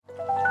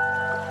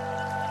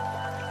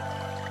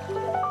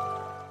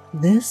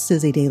This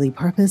is a Daily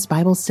Purpose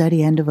Bible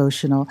Study and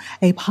Devotional,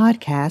 a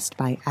podcast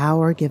by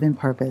Our Given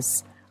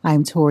Purpose.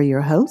 I'm Tori,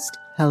 your host.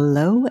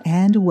 Hello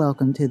and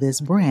welcome to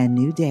this brand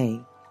new day.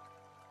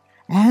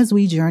 As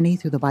we journey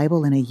through the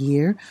Bible in a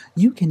year,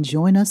 you can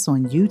join us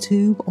on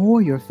YouTube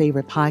or your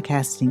favorite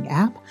podcasting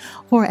app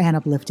for an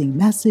uplifting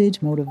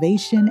message,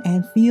 motivation,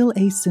 and feel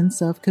a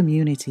sense of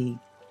community.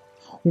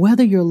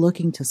 Whether you're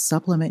looking to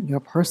supplement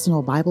your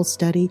personal Bible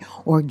study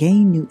or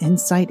gain new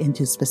insight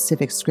into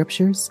specific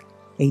scriptures,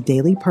 A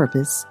Daily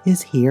Purpose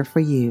is here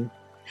for you.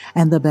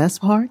 And the best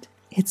part?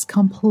 It's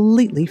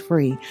completely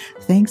free,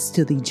 thanks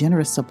to the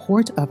generous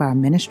support of our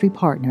ministry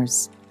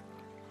partners.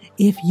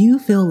 If you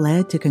feel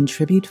led to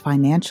contribute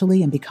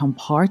financially and become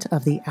part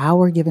of the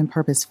Our Given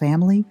Purpose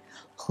family,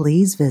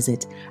 please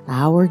visit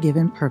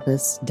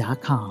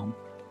OurGivenPurpose.com.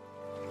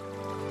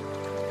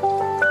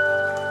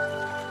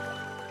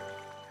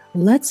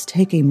 Let's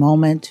take a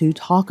moment to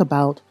talk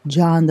about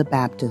John the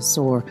Baptist,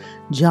 or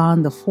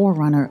John the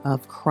forerunner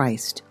of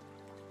Christ.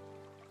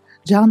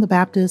 John the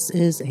Baptist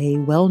is a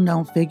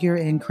well-known figure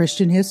in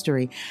Christian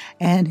history,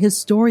 and his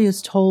story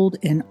is told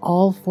in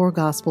all four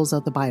Gospels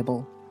of the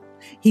Bible.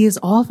 He is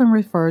often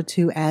referred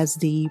to as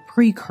the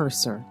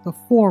precursor, the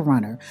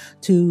forerunner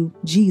to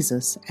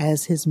Jesus,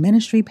 as his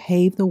ministry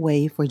paved the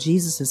way for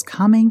Jesus'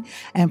 coming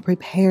and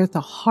prepared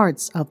the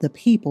hearts of the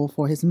people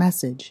for his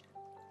message.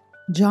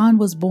 John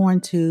was born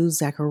to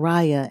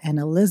Zechariah and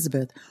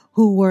Elizabeth,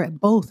 who were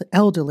both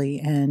elderly,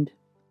 and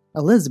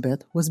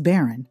Elizabeth was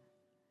barren.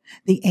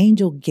 The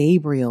angel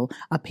Gabriel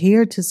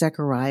appeared to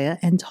Zechariah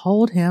and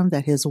told him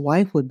that his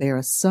wife would bear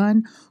a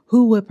son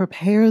who would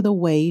prepare the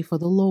way for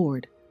the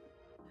Lord.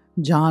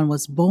 John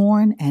was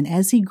born, and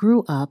as he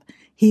grew up,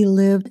 he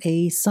lived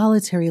a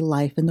solitary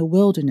life in the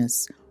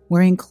wilderness,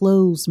 wearing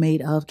clothes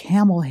made of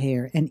camel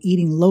hair and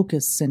eating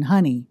locusts and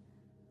honey.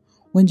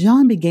 When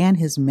John began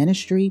his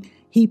ministry,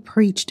 he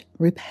preached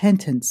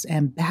repentance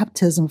and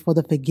baptism for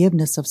the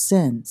forgiveness of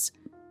sins.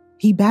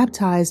 He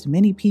baptized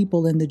many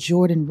people in the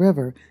Jordan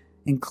River,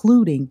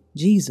 including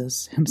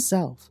Jesus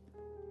himself.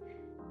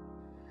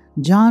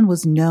 John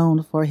was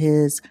known for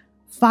his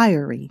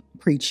fiery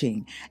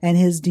preaching and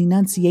his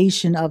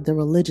denunciation of the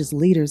religious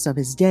leaders of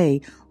his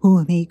day,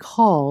 whom he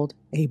called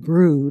a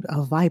brood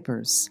of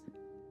vipers.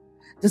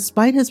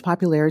 Despite his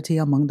popularity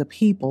among the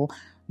people,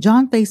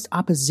 John faced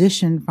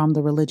opposition from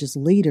the religious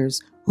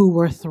leaders who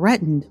were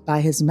threatened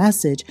by his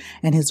message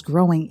and his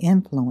growing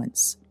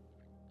influence.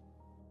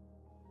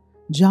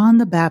 John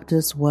the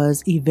Baptist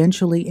was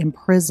eventually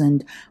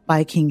imprisoned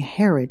by King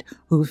Herod,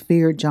 who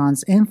feared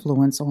John's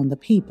influence on the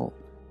people.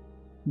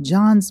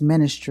 John's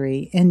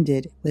ministry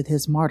ended with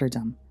his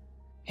martyrdom.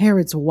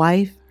 Herod's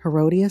wife,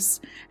 Herodias,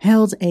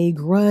 held a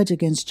grudge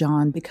against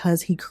John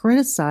because he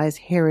criticized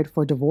Herod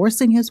for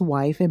divorcing his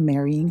wife and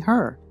marrying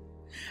her.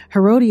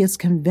 Herodias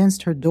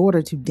convinced her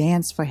daughter to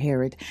dance for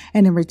Herod,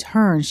 and in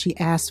return she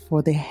asked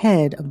for the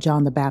head of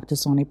John the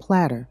Baptist on a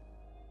platter.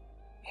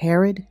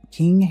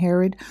 King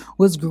Herod,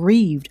 was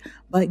grieved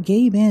but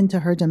gave in to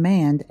her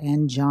demand,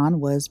 and John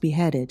was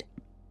beheaded.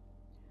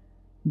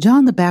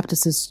 John the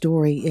Baptist's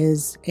story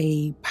is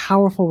a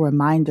powerful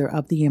reminder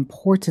of the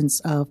importance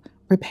of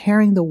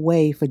preparing the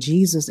way for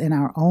Jesus in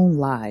our own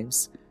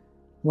lives.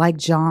 Like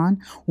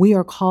John, we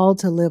are called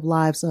to live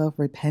lives of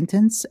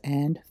repentance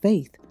and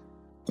faith,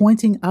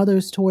 pointing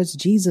others towards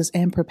Jesus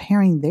and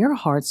preparing their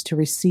hearts to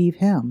receive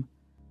him.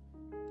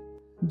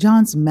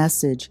 John's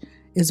message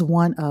is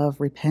one of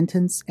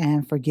repentance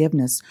and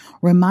forgiveness,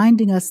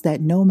 reminding us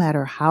that no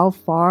matter how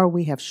far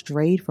we have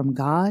strayed from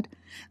God,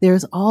 there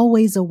is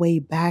always a way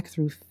back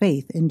through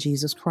faith in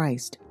Jesus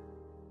Christ.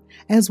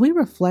 As we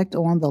reflect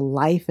on the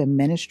life and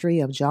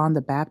ministry of John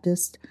the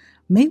Baptist,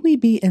 may we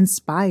be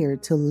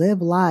inspired to live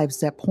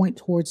lives that point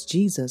towards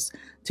Jesus,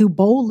 to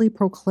boldly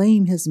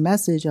proclaim his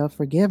message of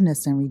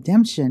forgiveness and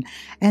redemption,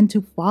 and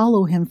to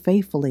follow him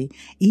faithfully,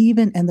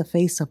 even in the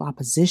face of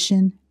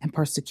opposition and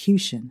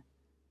persecution.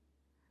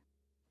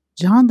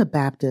 John the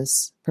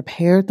Baptist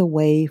prepared the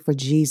way for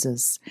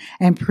Jesus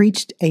and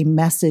preached a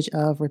message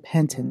of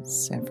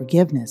repentance and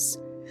forgiveness.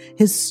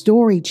 His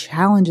story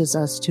challenges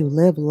us to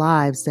live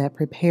lives that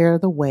prepare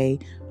the way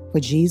for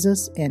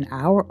Jesus in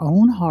our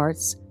own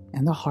hearts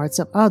and the hearts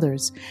of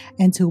others,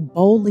 and to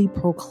boldly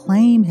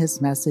proclaim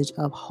his message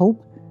of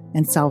hope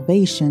and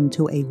salvation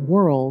to a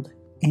world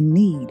in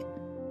need.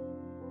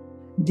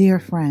 Dear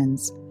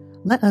friends,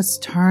 let us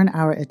turn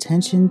our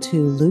attention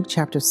to Luke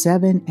chapter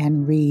 7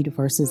 and read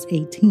verses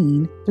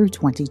 18 through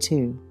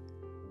 22.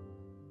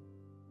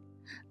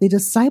 The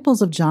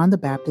disciples of John the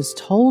Baptist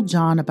told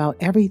John about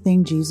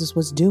everything Jesus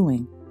was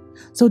doing.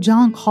 So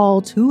John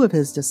called two of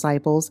his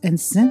disciples and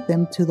sent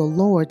them to the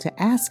Lord to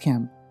ask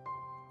him,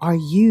 "Are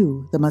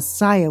you the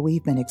Messiah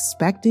we've been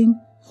expecting,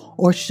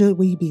 or should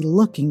we be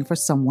looking for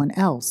someone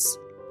else?"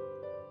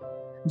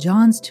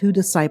 John's two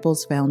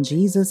disciples found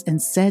Jesus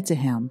and said to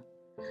him,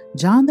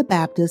 "John the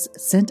Baptist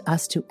sent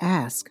us to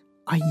ask,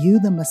 'Are you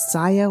the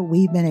Messiah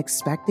we've been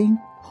expecting,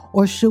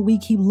 or should we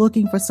keep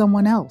looking for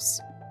someone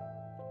else?'"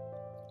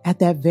 At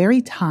that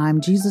very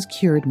time, Jesus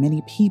cured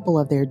many people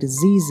of their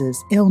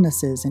diseases,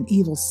 illnesses, and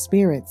evil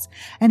spirits,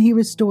 and he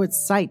restored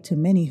sight to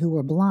many who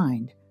were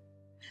blind.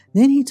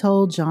 Then he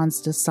told John's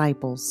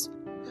disciples,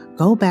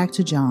 "Go back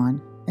to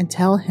John and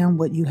tell him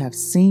what you have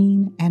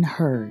seen and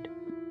heard.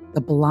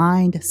 The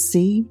blind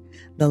see,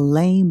 the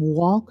lame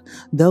walk,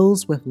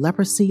 those with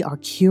leprosy are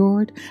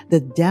cured, the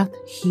deaf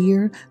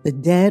hear, the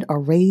dead are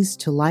raised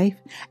to life,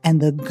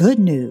 and the good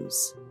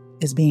news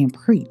is being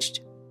preached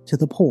to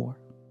the poor."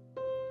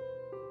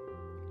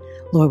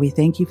 Lord, we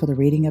thank you for the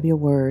reading of your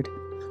word.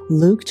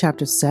 Luke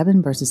chapter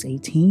 7, verses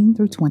 18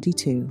 through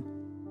 22.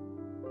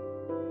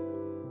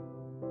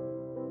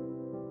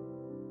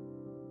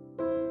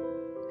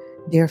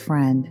 Dear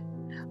friend,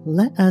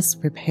 let us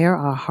prepare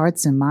our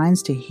hearts and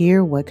minds to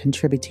hear what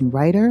contributing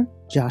writer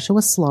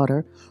Joshua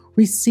Slaughter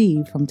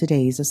received from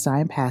today's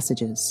assigned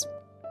passages.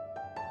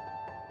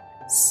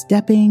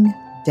 Stepping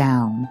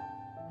Down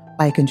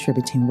by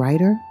contributing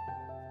writer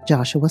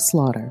Joshua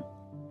Slaughter.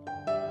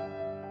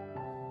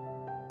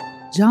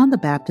 John the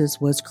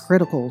Baptist was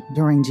critical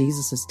during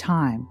Jesus'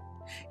 time.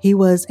 He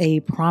was a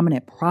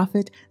prominent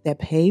prophet that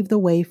paved the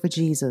way for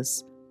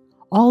Jesus.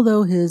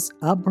 Although his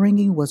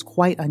upbringing was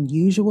quite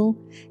unusual,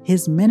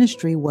 his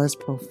ministry was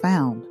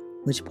profound,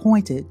 which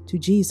pointed to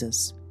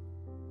Jesus.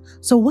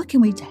 So what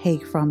can we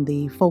take from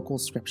the focal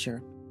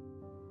scripture?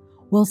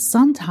 Well,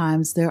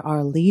 sometimes there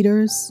are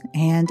leaders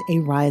and a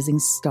rising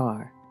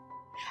star.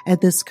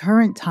 At this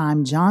current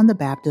time, John the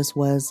Baptist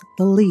was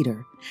the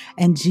leader,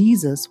 and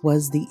Jesus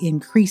was the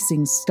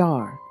increasing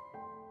star.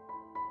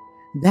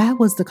 That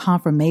was the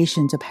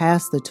confirmation to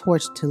pass the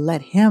torch to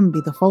let him be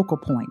the focal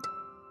point.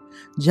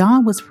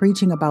 John was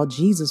preaching about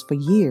Jesus for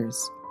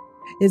years.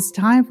 It's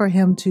time for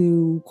him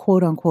to,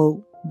 quote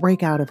unquote,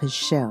 break out of his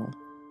shell.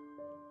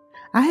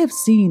 I have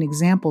seen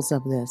examples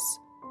of this.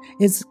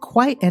 It's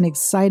quite an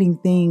exciting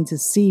thing to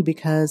see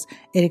because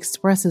it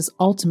expresses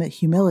ultimate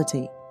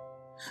humility.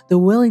 The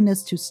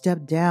willingness to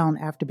step down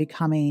after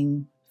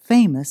becoming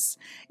famous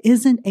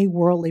isn't a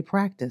worldly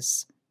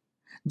practice.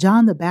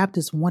 John the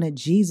Baptist wanted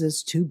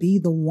Jesus to be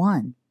the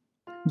one.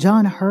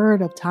 John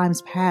heard of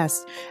times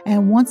past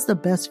and wants the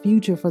best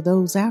future for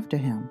those after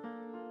him.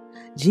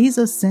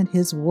 Jesus sent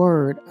his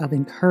word of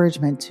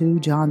encouragement to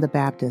John the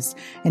Baptist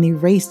and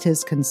erased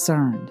his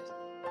concerns.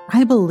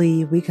 I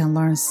believe we can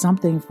learn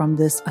something from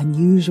this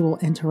unusual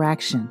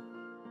interaction.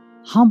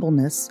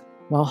 Humbleness,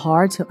 while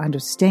hard to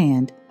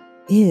understand,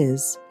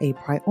 is a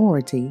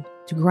priority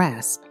to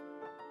grasp.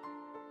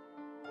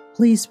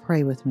 Please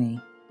pray with me.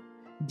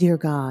 Dear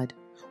God,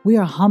 we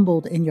are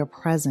humbled in your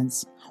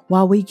presence.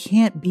 While we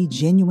can't be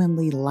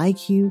genuinely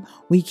like you,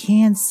 we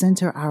can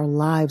center our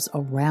lives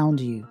around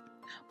you.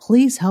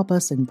 Please help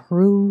us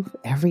improve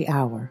every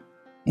hour.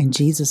 In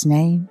Jesus'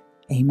 name,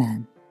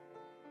 amen.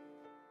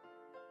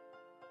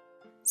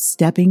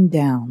 Stepping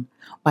Down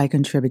by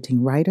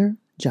contributing writer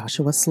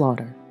Joshua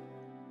Slaughter.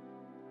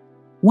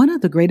 One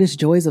of the greatest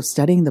joys of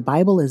studying the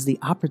Bible is the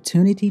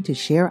opportunity to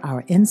share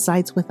our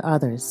insights with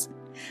others.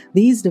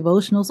 These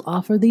devotionals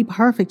offer the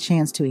perfect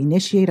chance to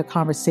initiate a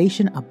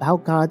conversation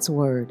about God's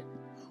Word.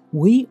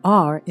 We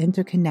are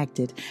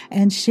interconnected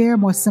and share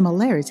more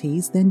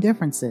similarities than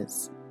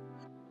differences.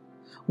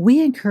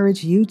 We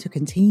encourage you to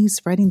continue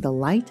spreading the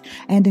light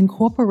and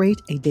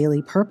incorporate a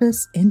daily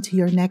purpose into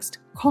your next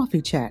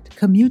coffee chat,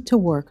 commute to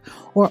work,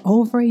 or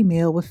over a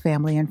meal with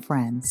family and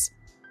friends.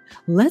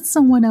 Let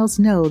someone else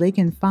know they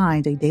can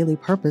find a daily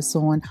purpose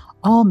on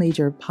all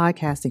major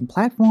podcasting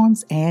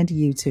platforms and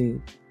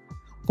YouTube.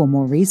 For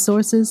more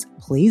resources,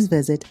 please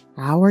visit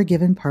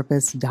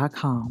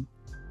OurGivenPurpose.com.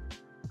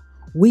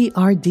 We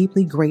are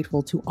deeply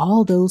grateful to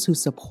all those who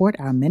support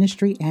our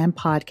ministry and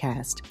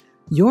podcast.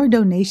 Your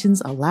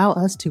donations allow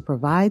us to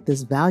provide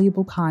this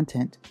valuable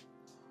content.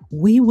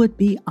 We would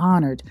be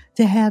honored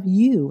to have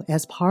you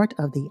as part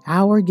of the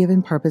Our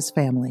Given Purpose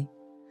family.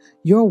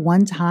 Your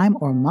one-time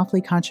or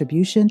monthly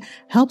contribution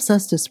helps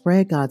us to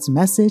spread God's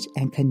message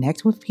and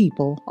connect with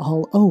people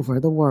all over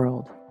the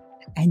world.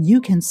 And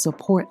you can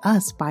support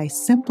us by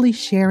simply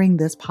sharing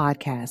this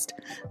podcast.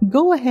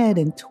 Go ahead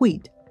and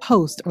tweet,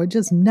 post, or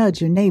just nudge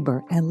your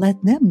neighbor and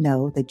let them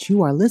know that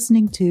you are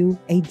listening to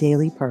A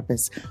Daily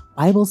Purpose,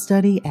 Bible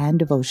Study and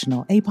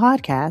Devotional, a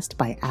podcast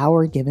by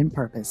Our Given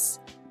Purpose.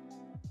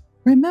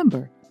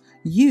 Remember,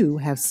 you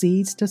have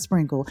seeds to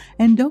sprinkle,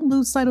 and don't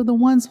lose sight of the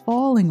ones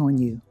falling on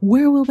you.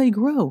 Where will they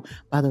grow?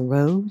 By the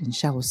road, in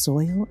shallow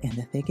soil, in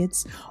the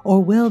thickets?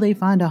 Or will they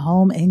find a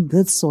home in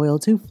good soil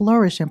to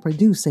flourish and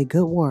produce a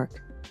good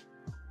work?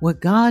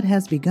 What God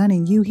has begun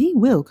in you, He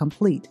will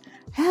complete.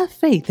 Have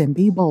faith and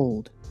be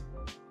bold.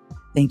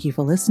 Thank you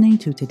for listening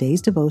to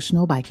today's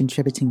devotional by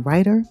contributing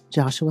writer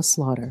Joshua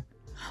Slaughter.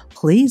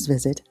 Please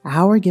visit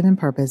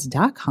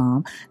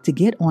OurGivenPurpose.com to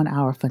get on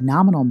our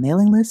phenomenal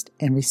mailing list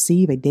and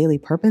receive a daily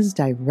purpose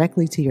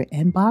directly to your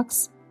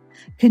inbox.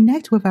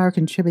 Connect with our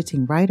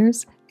contributing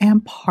writers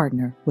and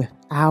partner with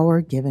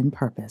Our Given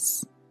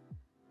Purpose.